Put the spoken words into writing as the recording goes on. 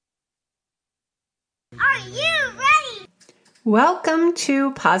you ready? Welcome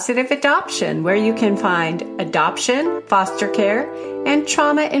to Positive Adoption, where you can find adoption, foster care, and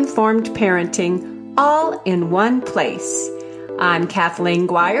trauma-informed parenting all in one place. I'm Kathleen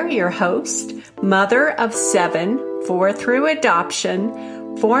Guire, your host, mother of 7, 4 through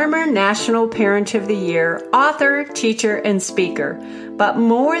adoption, former National Parent of the Year, author, teacher, and speaker. But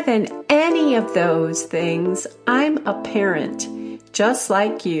more than any of those things, I'm a parent, just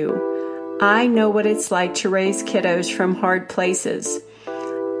like you. I know what it's like to raise kiddos from hard places.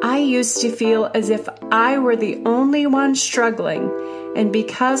 I used to feel as if I were the only one struggling, and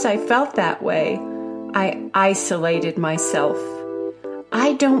because I felt that way, I isolated myself.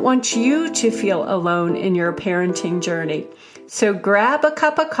 I don't want you to feel alone in your parenting journey. So grab a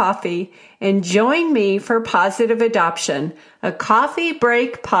cup of coffee and join me for Positive Adoption, a coffee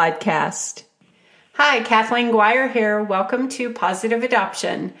break podcast. Hi, Kathleen Guire here. Welcome to Positive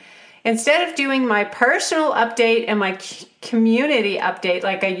Adoption. Instead of doing my personal update and my community update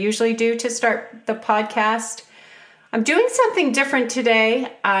like I usually do to start the podcast, I'm doing something different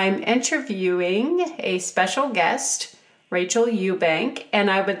today. I'm interviewing a special guest, Rachel Eubank,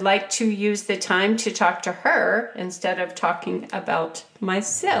 and I would like to use the time to talk to her instead of talking about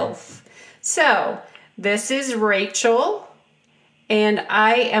myself. So, this is Rachel, and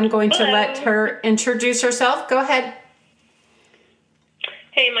I am going to let her introduce herself. Go ahead.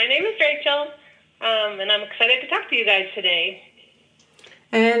 Hey, my name is Rachel, and I'm excited to talk to you guys today.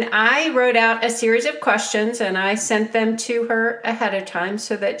 And I wrote out a series of questions, and I sent them to her ahead of time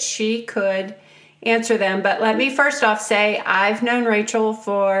so that she could answer them. But let me first off say I've known Rachel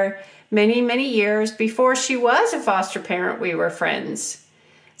for many, many years. Before she was a foster parent, we were friends.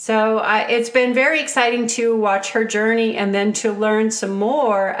 So it's been very exciting to watch her journey and then to learn some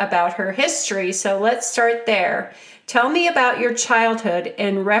more about her history. So let's start there. Tell me about your childhood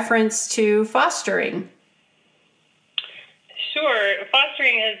in reference to fostering. Sure.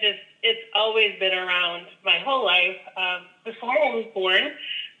 Fostering it's always been around my whole life. Before I was born,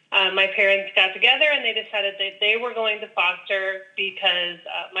 my parents got together and they decided that they were going to foster because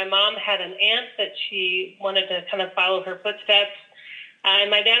my mom had an aunt that she wanted to kind of follow her footsteps.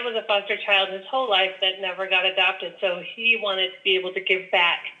 And my dad was a foster child his whole life that never got adopted, so he wanted to be able to give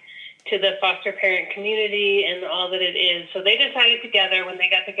back to the foster parent community and all that it is. So they decided together, when they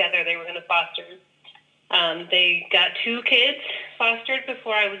got together, they were going to foster. They got 2 kids fostered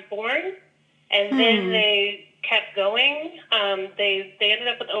before I was born, and then they kept going. They ended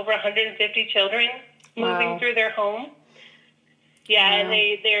up with over 150 children moving through their home. Yeah, and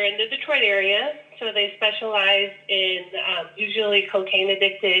they're in the Detroit area, so they specialize in usually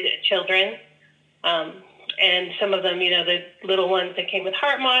cocaine-addicted children. And some of them, the little ones that came with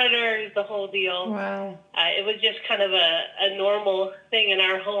heart monitors, the whole deal. Wow. It was just kind of a normal thing in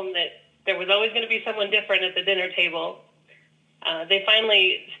our home that there was always going to be someone different at the dinner table. They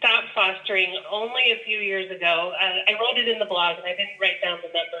finally stopped fostering only a few years ago. I wrote it in the blog, and I didn't write down the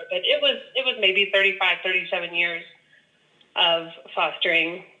number, but it was maybe 35, 37 years of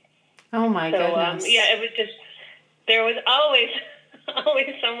fostering. Oh, my goodness. It was just, there was always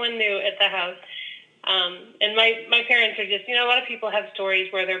someone new at the house. And my parents are just, a lot of people have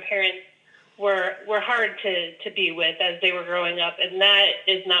stories where their parents were hard to be with as they were growing up, and that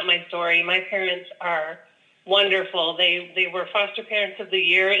is not my story. My parents are wonderful. They were foster parents of the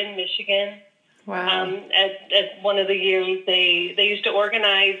year in Michigan. Wow. At one of the years, they used to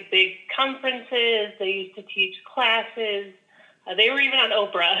organize big conferences. They used to teach classes. They were even on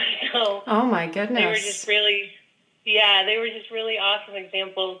Oprah. So oh my goodness. They were just really awesome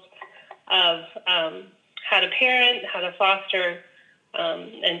examples of how to parent, how to foster,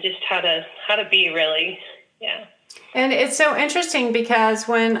 and just how to be, really. Yeah. And it's so interesting because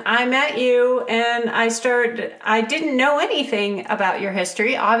when I met you and I didn't know anything about your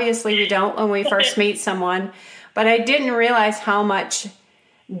history. Obviously we don't when we first meet someone, but I didn't realize how much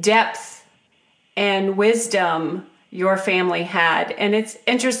depth and wisdom your family had. And it's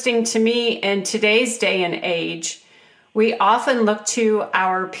interesting to me in today's day and age, we often look to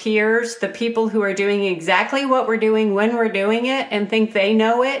our peers, the people who are doing exactly what we're doing when we're doing it, and think they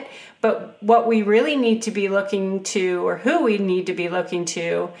know it. But what we really need to be looking to, or who we need to be looking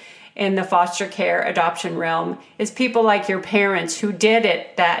to in the foster care adoption realm, is people like your parents who did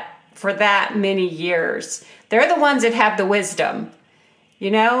it for that many years. They're the ones that have the wisdom,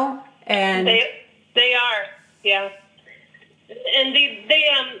 and they are, yeah. And they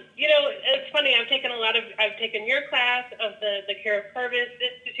it's funny. I've taken your class of the Care of Purpose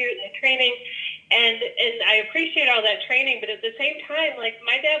Institute and the training, and I appreciate all that training. But at the same time, like,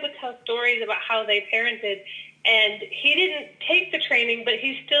 my dad would tell stories about how they parented, and he didn't take the training, but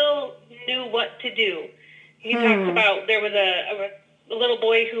he still knew what to do. He talks about there was a little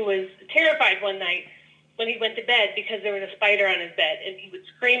boy who was terrified one night when he went to bed because there was a spider on his bed, and he would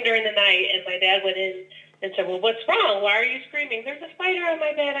scream during the night, and my dad went in and said, well, what's wrong? Why are you screaming? There's a spider on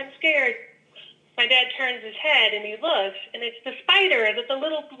my bed. I'm scared. My dad turns his head, and he looks, and it's the spider that the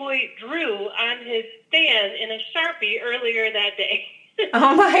little boy drew on his stand in a Sharpie earlier that day.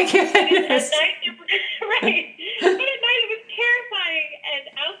 Oh, my goodness. At night, right. But at night, it was terrifying, and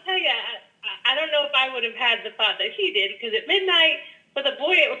I'll tell you, I don't know if I would have had the thought that he did, because at midnight, with a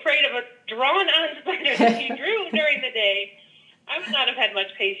boy afraid of a drawn-on spider that he drew during the day, I would not have had much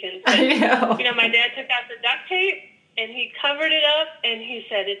patience. But, I know. You know, my dad took out the duct tape, and he covered it up, and he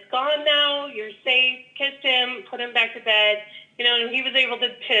said, it's gone now, you're safe, kissed him, put him back to bed. You know, and he was able to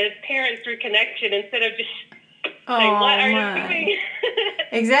parent through connection instead of just saying, what are you doing?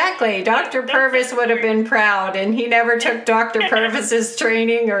 Exactly. Dr. Purvis would have been proud, and he never took Dr. Purvis's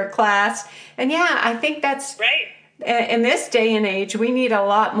training or class. And yeah, I think that's right. In this day and age, we need a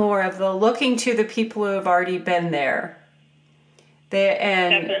lot more of the looking to the people who have already been there.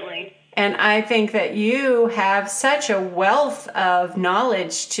 Definitely. And I think that you have such a wealth of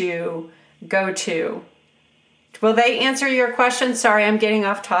knowledge to go to. Will they answer your questions? Sorry, I'm getting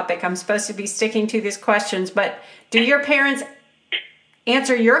off topic. I'm supposed to be sticking to these questions, but do your parents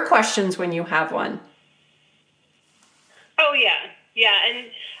answer your questions when you have one? Oh, yeah. Yeah, and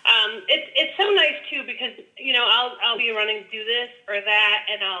it's so nice, too, because, you know, I'll be running to do this or that,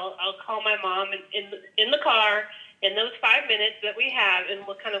 and I'll call my mom in the car in those 5 minutes that we have, and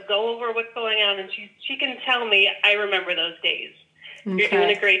we'll kind of go over what's going on, and she can tell me, I remember those days. Okay. You're doing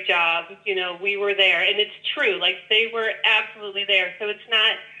a great job. You know, we were there, and it's true. Like, they were absolutely there. So it's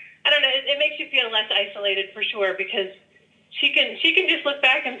not, I don't know, it makes you feel less isolated for sure, because she can just look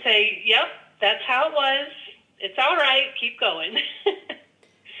back and say, yep, that's how it was. It's all right. Keep going.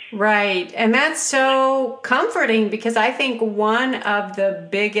 Right. And that's so comforting, because I think one of the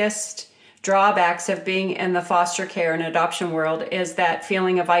biggest drawbacks of being in the foster care and adoption world is that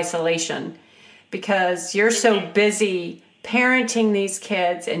feeling of isolation, because you're so busy parenting these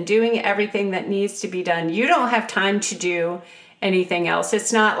kids and doing everything that needs to be done. You don't have time to do anything else.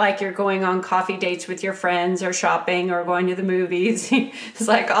 It's not like you're going on coffee dates with your friends or shopping or going to the movies. It's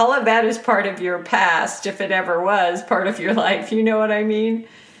like all of that is part of your past, if it ever was part of your life. You know what I mean?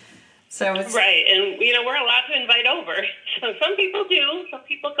 So it's right. And, you know, we're allowed to invite over. So some people do. Some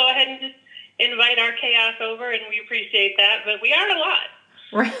people go ahead and just invite our chaos over, and we appreciate that. But we are a lot.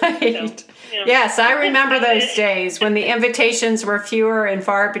 Right. So, you know. Yes, I remember those days when the invitations were fewer and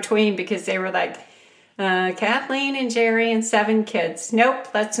far between, because they were like, Kathleen and Jerry and 7 kids. Nope,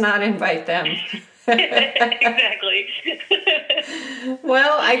 let's not invite them. Exactly.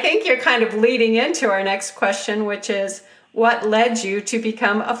 Well, I think you're kind of leading into our next question, which is, what led you to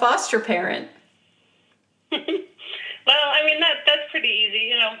become a foster parent? Well, I mean, that's pretty easy.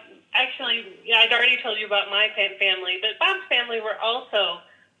 You know, actually, I'd already told you about my family, but Bob's family were also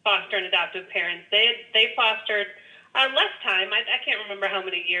foster and adoptive parents. They fostered less time. I can't remember how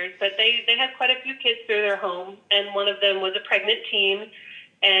many years, but they had quite a few kids through their home, and one of them was a pregnant teen,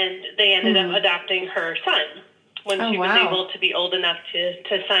 and they ended up adopting her son when she was able to be old enough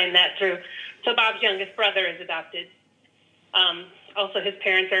to sign that through. So Bob's youngest brother is adopted. Also, his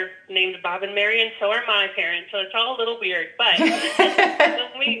parents are named Bob and Mary, and so are my parents, so it's all a little weird. But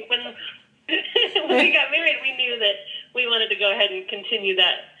when we got married, we knew that we wanted to go ahead and continue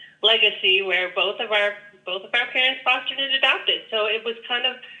that legacy where both of our parents fostered and adopted. So it was kind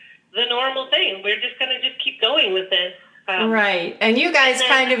of the normal thing. We're just going to just keep going with this. Right. And you guys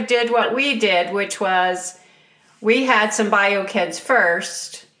kind of did what we did, which was we had some bio kids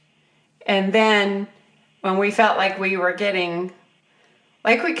first, and then when we felt like we were getting,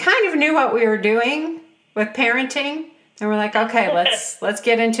 like we kind of knew what we were doing with parenting, and we're like, okay, let's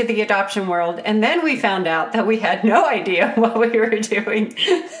get into the adoption world. And then we found out that we had no idea what we were doing.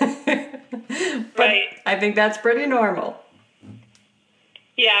 But right. I think that's pretty normal.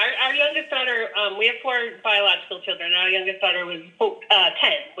 Yeah, our youngest daughter, we have 4 biological children. Our youngest daughter was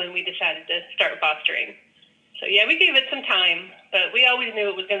 10 when we decided to start fostering. So yeah, we gave it some time, but we always knew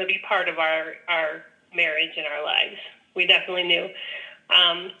it was going to be part of our marriage and our lives. We definitely knew.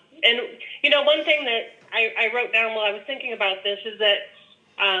 And, you know, one thing that I wrote down while I was thinking about this is that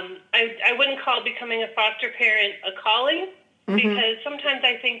I wouldn't call becoming a foster parent a calling, because sometimes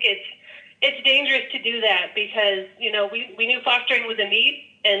I think it's dangerous to do that, because, you know, we knew fostering was a need,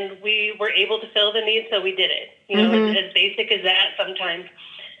 and we were able to fill the need, so we did it. You know, as basic as that sometimes.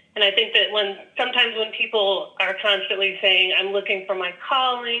 And I think that sometimes when people are constantly saying, I'm looking for my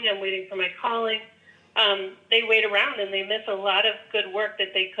calling, I'm waiting for my calling, they wait around and they miss a lot of good work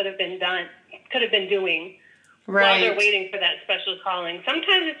that they could have been doing while they're Right. waiting for that special calling.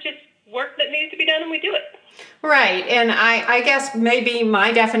 Sometimes it's just work that needs to be done and we do it. Right. And I guess maybe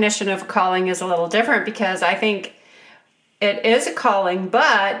my definition of calling is a little different because I think it is a calling,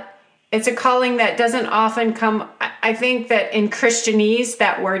 but it's a calling that doesn't often come. I think that in Christianese,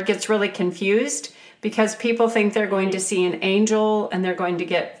 that word gets really confused because people think they're going to see an angel and they're going to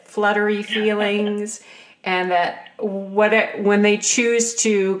get fluttery feelings, and that when they choose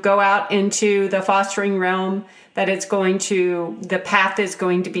to go out into the fostering realm, that the path is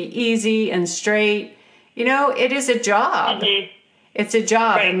going to be easy and straight. It is a job. Mm-hmm. It's a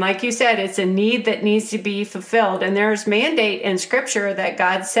job. Right. And like you said, it's a need that needs to be fulfilled. And there's mandate in scripture that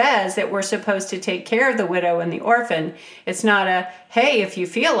God says that we're supposed to take care of the widow and the orphan. It's not hey, if you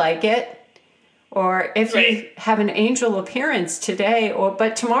feel like it, or if you have an angel appearance today,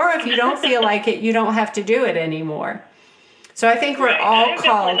 but tomorrow if you don't feel like it, you don't have to do it anymore. So I think we're all I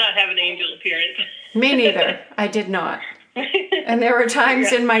called. definitely not have an angel appearance. Me neither. I did not. And there were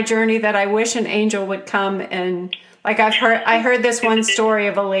times in my journey that I wish an angel would come and, like, I heard this one story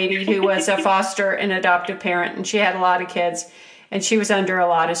of a lady who was a foster and adoptive parent, and she had a lot of kids, and she was under a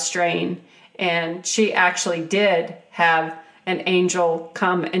lot of strain, and she actually did have an angel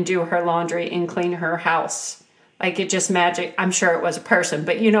come and do her laundry and clean her house. Like, it just magic. I'm sure it was a person,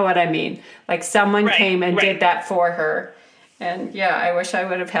 but you know what I mean. Like, someone came and did that for her. And yeah, I wish I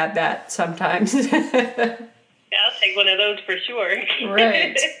would have had that sometimes. Yeah, I'll take one of those for sure.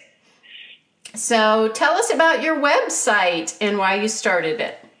 Right. So tell us about your website and why you started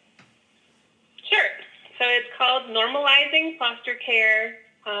it. Sure. So it's called Normalizing Foster Care,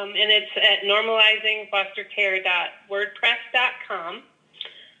 and it's at normalizingfostercare.wordpress.com.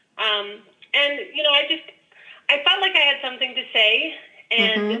 And, I felt like I had something to say.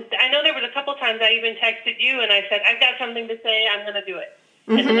 And I know there was a couple times I even texted you and I said, I've got something to say, I'm going to do it.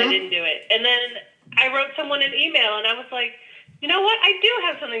 And then I didn't do it. And then I wrote someone an email and I was like, you know what? I do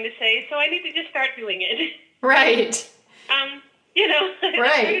have something to say, so I need to just start doing it. Right. I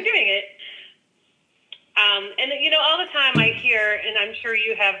started doing it. And all the time I hear, and I'm sure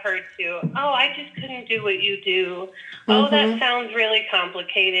you have heard too, oh, I just couldn't do what you do. Oh, that sounds really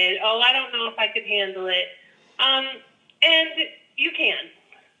complicated. Oh, I don't know if I could handle it. And you can.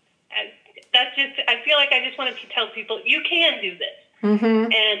 I feel like I just want to tell people, you can do this.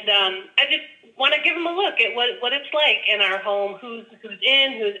 And I just want to give them a look at what it's like in our home, who's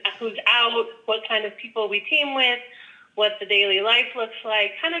in, who's out, what kind of people we team with, what the daily life looks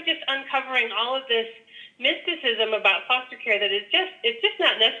like, kind of just uncovering all of this mysticism about foster care that it's just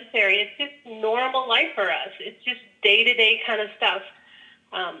not necessary. It's just normal life for us. It's just day-to-day kind of stuff.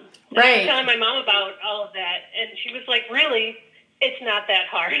 I was telling my mom about all of that, and she was like, really, it's not that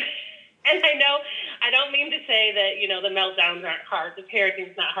hard. And I know, I don't mean to say that, the meltdowns aren't hard. The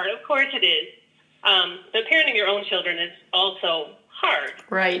parenting's not hard. Of course it is. But parenting your own children is also hard.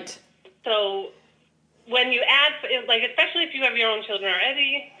 Right. So when you add, especially if you have your own children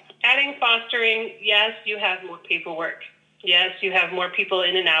already, adding fostering, yes, you have more paperwork. Yes, you have more people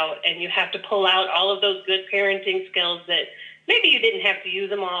in and out, and you have to pull out all of those good parenting skills that maybe you didn't have to use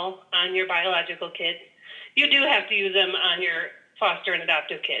them all on your biological kids. You do have to use them on your foster and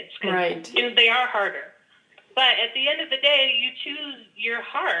adoptive kids. Right. They are harder. But at the end of the day, you choose your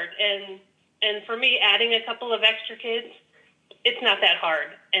heart. And for me, adding a couple of extra kids, it's not that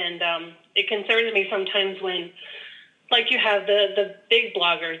hard. And it concerns me sometimes when, like, you have the big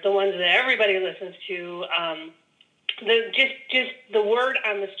bloggers, the ones that everybody listens to, just the word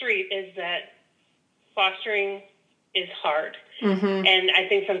on the street is that fostering is hard. And I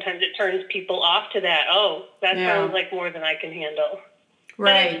think sometimes it turns people off to that. Oh, that sounds like more than I can handle.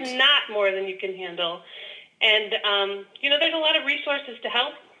 Right. But it's not more than you can handle. And, there's a lot of resources to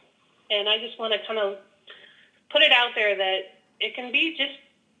help. And I just want to kind of put it out there that it can be just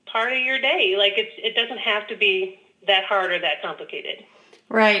part of your day. Like, it doesn't have to be that hard or that complicated.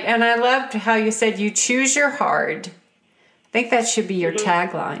 Right. And I loved how you said you choose your hard. I think that should be your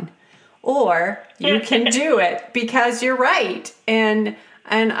tagline. Or you can do it, because you're right. And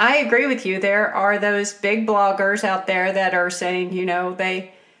I agree with you. There are those big bloggers out there that are saying,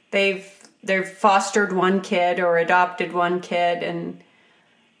 they've fostered one kid or adopted one kid, and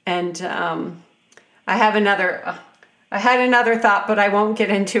I had another thought, but I won't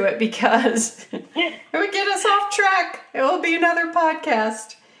get into it because it would get us off track. It will be another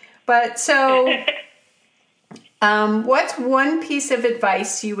podcast. But so what's one piece of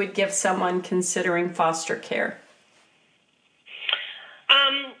advice you would give someone considering foster care?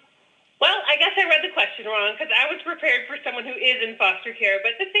 Well, I guess I read the question wrong because I was prepared for someone who is in foster care,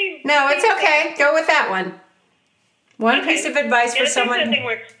 but the same. No, it's okay. Go with that one. One piece of advice for someone. Same thing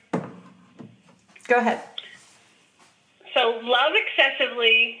works. Go ahead. So love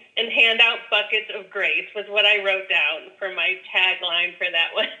excessively and hand out buckets of grace was what I wrote down for my tagline for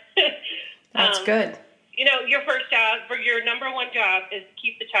that one. That's good. You know, your first job, or your number one job, is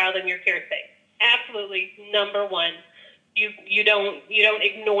keep the child in your care safe. Absolutely, number one. You don't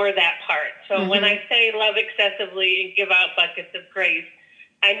ignore that part. So when I say love excessively and give out buckets of grace,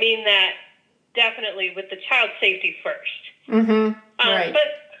 I mean that definitely with the child's safety first. Right.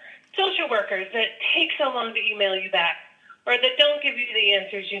 But social workers that take so long to email you back, or that don't give you the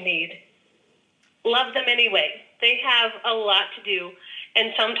answers you need, love them anyway. They have a lot to do,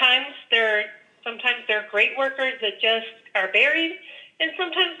 and sometimes they're great workers that just are buried, and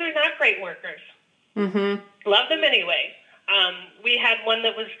sometimes they're not great workers. Love them anyway. We had one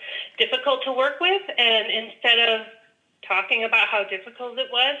that was difficult to work with, and instead of talking about how difficult it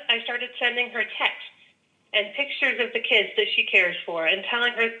was, I started sending her texts and pictures of the kids that she cares for and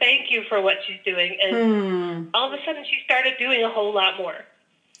telling her thank you for what she's doing. And all of a sudden she started doing a whole lot more.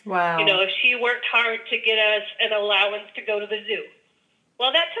 Wow. You know, if she worked hard to get us an allowance to go to the zoo,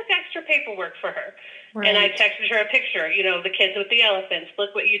 well, that took extra paperwork for her. Right. And I texted her a picture, you know, the kids with the elephants.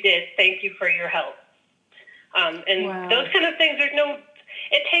 Look what you did. Thank you for your help. Those kind of things,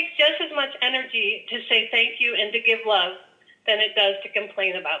 it takes just as much energy to say thank you and to give love than it does to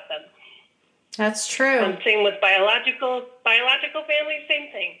complain about them. That's true. Same with biological families,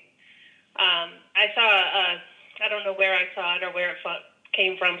 same thing. I saw, I don't know where I saw it or where it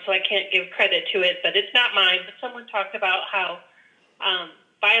came from, so I can't give credit to it, but it's not mine. But someone talked about how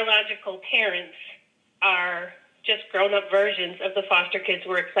biological parents are just grown-up versions of the foster kids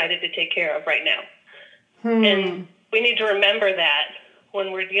we're excited to take care of right now. And we need to remember that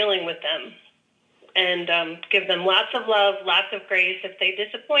when we're dealing with them, and give them lots of love, lots of grace. If they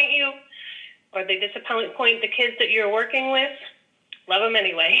disappoint you, or they disappoint the kids that you're working with, love them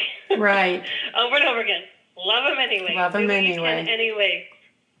anyway. Right. Over and over again. Love them anyway. Love them anyway. Anyway.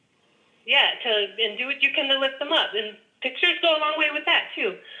 Yeah, and do what you can to lift them up. And pictures go a long way with that,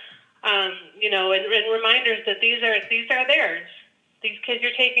 too. You know, and reminders that these are theirs. These kids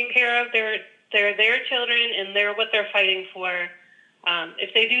you're taking care of, they're their children, and they're what they're fighting for.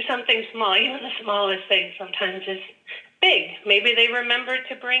 If they do something small, even the smallest thing sometimes is big. Maybe they remember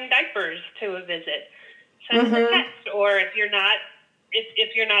to bring diapers to a visit. Send them a text, or if you're not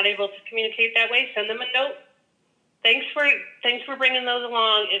able to communicate that way, send them a note. Thanks for bringing those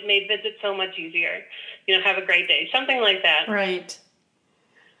along. It made visits so much easier. You know, have a great day. Something like that. Right.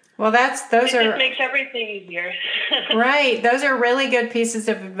 Well, it just makes everything easier. Right. Those are really good pieces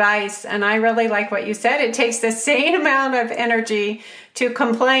of advice. And I really like what you said. It takes the same amount of energy to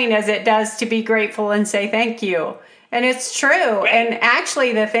complain as it does to be grateful and say thank you. And it's true. Right. And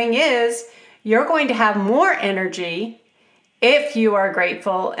actually, the thing is, you're going to have more energy if you are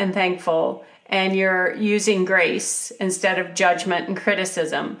grateful and thankful and you're using grace instead of judgment and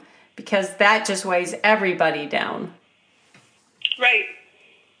criticism, because that just weighs everybody down. Right.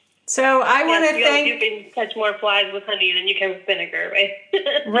 So I want to thank... You can catch more flies with honey than you can with vinegar,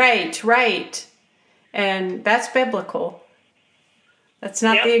 right? Right. And that's biblical. That's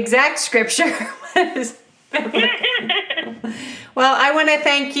not the exact scripture. Well, I want to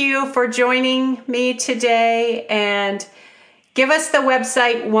thank you for joining me today, and give us the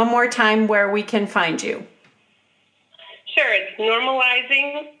website one more time where we can find you. Sure. It's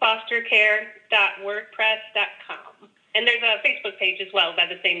normalizingfostercare.wordpress.com. And there's a Facebook page as well by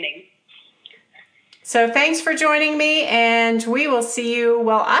the same name. So thanks for joining me, and I will see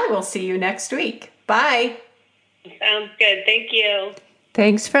you next week. Bye. Sounds good. Thank you.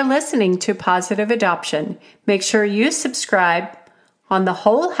 Thanks for listening to Positive Adoption. Make sure you subscribe on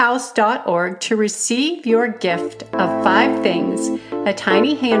thewholehouse.org to receive your gift of 5 things, a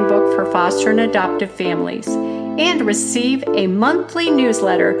tiny handbook for foster and adoptive families, and receive a monthly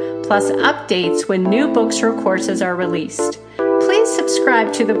newsletter plus updates when new books or courses are released. Please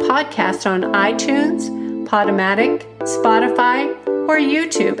subscribe to the podcast on iTunes, Podomatic, Spotify, or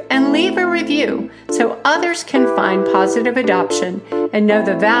YouTube, and leave a review so others can find Positive Adoption and know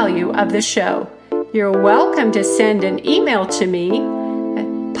the value of the show. You're welcome to send an email to me at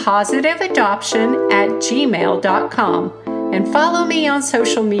positiveadoption@gmail.com and follow me on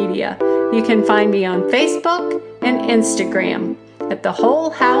social media. You can find me on Facebook and Instagram at The Whole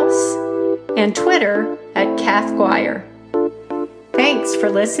House and Twitter at Kath Guire. Thanks for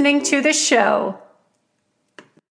listening to the show.